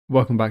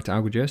Welcome back to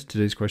AlgoJS.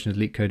 Today's question is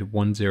LeetCode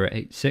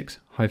 1086.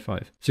 High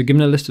five. So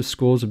given a list of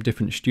scores of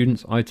different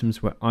students'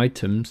 items where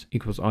items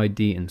equals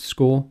ID and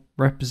score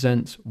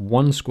represents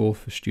one score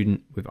for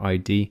student with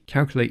ID,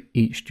 calculate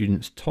each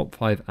student's top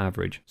 5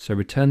 average. So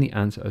return the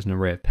answer as an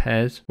array of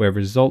pairs where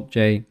result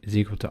J is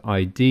equal to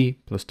ID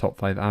plus top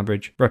 5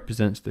 average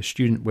represents the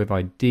student with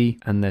ID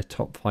and their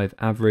top 5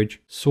 average.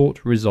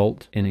 Sort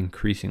result in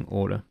increasing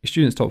order. A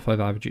student's top 5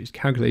 average is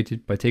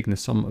calculated by taking the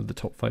sum of the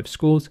top 5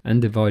 scores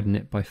and dividing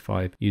it by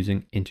 5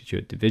 using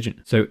integer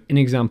division. So in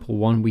example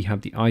 1, we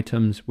have the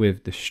items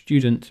with the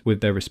student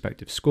with their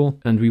respective score,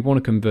 and we want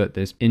to convert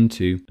this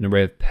into an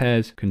array of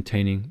pairs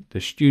containing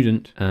the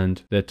student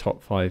and their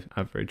top 5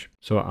 average.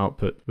 So our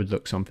output would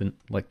look something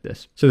like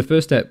this. So the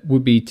first step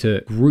would be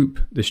to group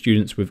the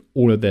students with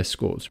all of their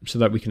scores so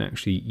that we can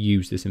actually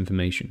use this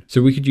information.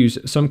 So we could use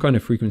some kind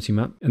of frequency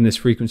map, and this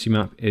frequency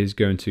map is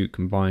going to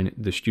combine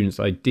the student's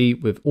ID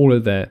with all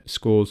of their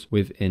scores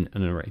within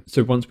an array.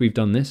 So once we've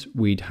done this,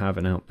 we'd have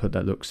an output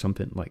that looks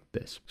something like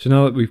this. So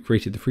now that we've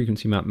created the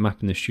frequency map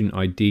mapping the student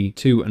ID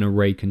to an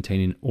array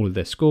containing all of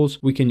their scores,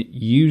 we can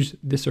use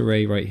this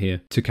array right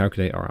here to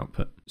calculate our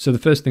output. So the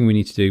first thing we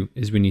need to do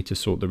is we need to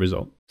sort the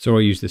result. So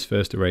I'll use this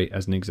first array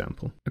as an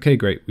example. Okay,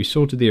 great. We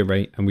sorted the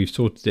array and we've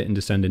sorted it in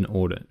descending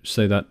order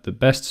so that the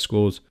best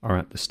scores are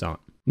at the start.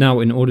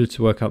 Now, in order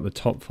to work out the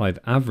top 5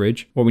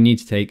 average, what we need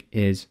to take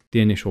is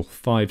the initial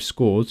 5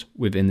 scores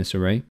within this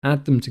array,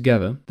 add them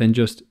together, then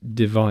just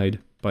divide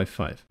by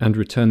 5 and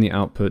return the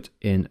output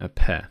in a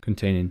pair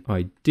containing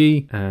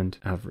ID and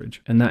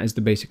average. And that is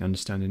the basic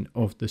understanding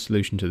of the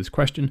solution to this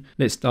question.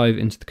 Let's dive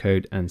into the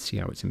code and see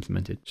how it's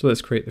implemented. So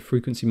let's create the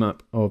frequency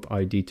map of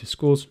ID to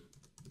scores.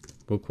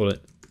 We'll call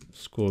it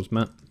scores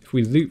map. If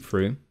we loop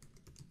through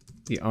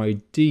the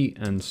ID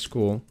and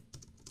score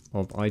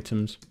of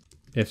items,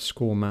 if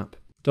score map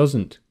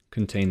doesn't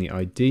contain the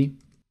ID,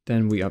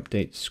 then we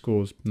update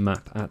scores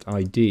map at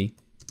ID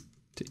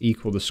to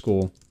equal the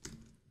score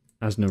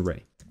as an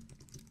array.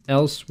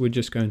 Else, we're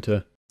just going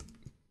to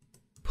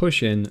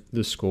push in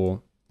the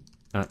score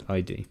at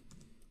ID.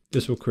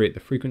 This will create the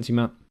frequency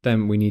map.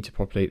 Then we need to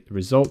populate the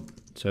result.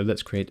 So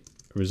let's create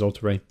a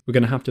result array. We're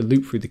going to have to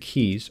loop through the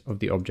keys of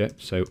the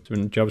object. So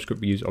in JavaScript,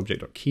 we use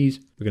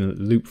object.keys. We're going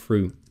to loop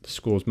through the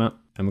scores map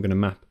and we're going to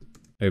map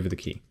over the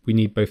key. We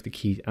need both the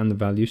keys and the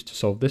values to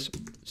solve this.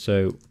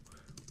 So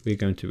we're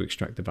going to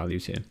extract the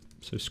values here.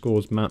 So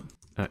scores map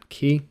at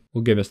key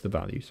will give us the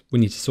values. We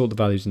need to sort the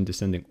values in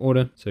descending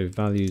order. So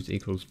values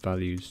equals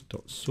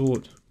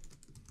values.sort,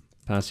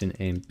 pass in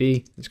A and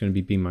B. It's going to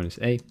be B minus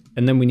A.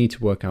 And then we need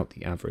to work out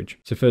the average.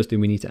 So firstly,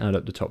 we need to add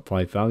up the top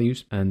 5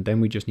 values, and then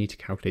we just need to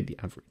calculate the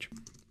average.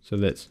 So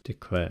let's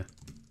declare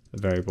a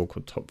variable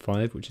called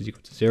top5, which is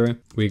equal to 0.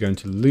 We're going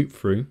to loop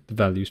through the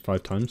values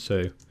 5 times. So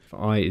if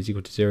I is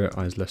equal to 0,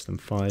 I is less than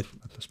 5,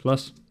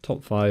 plus,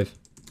 top 5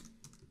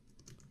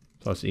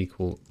 plus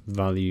equal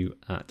value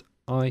at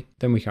I,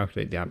 then we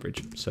calculate the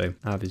average. So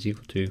av is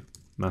equal to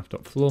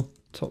math.floor,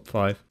 top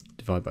 5,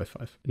 divide by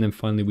 5. And then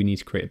finally, we need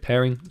to create a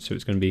pairing. So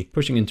it's going to be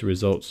pushing into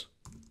results,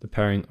 the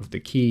pairing of the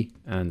key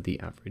and the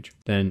average.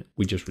 Then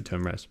we just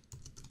return res.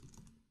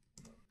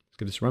 Let's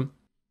give this a run.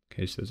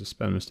 Okay, so there's a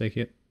spelling mistake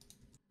here.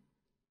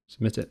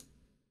 Submit it.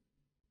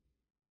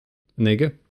 And there you go.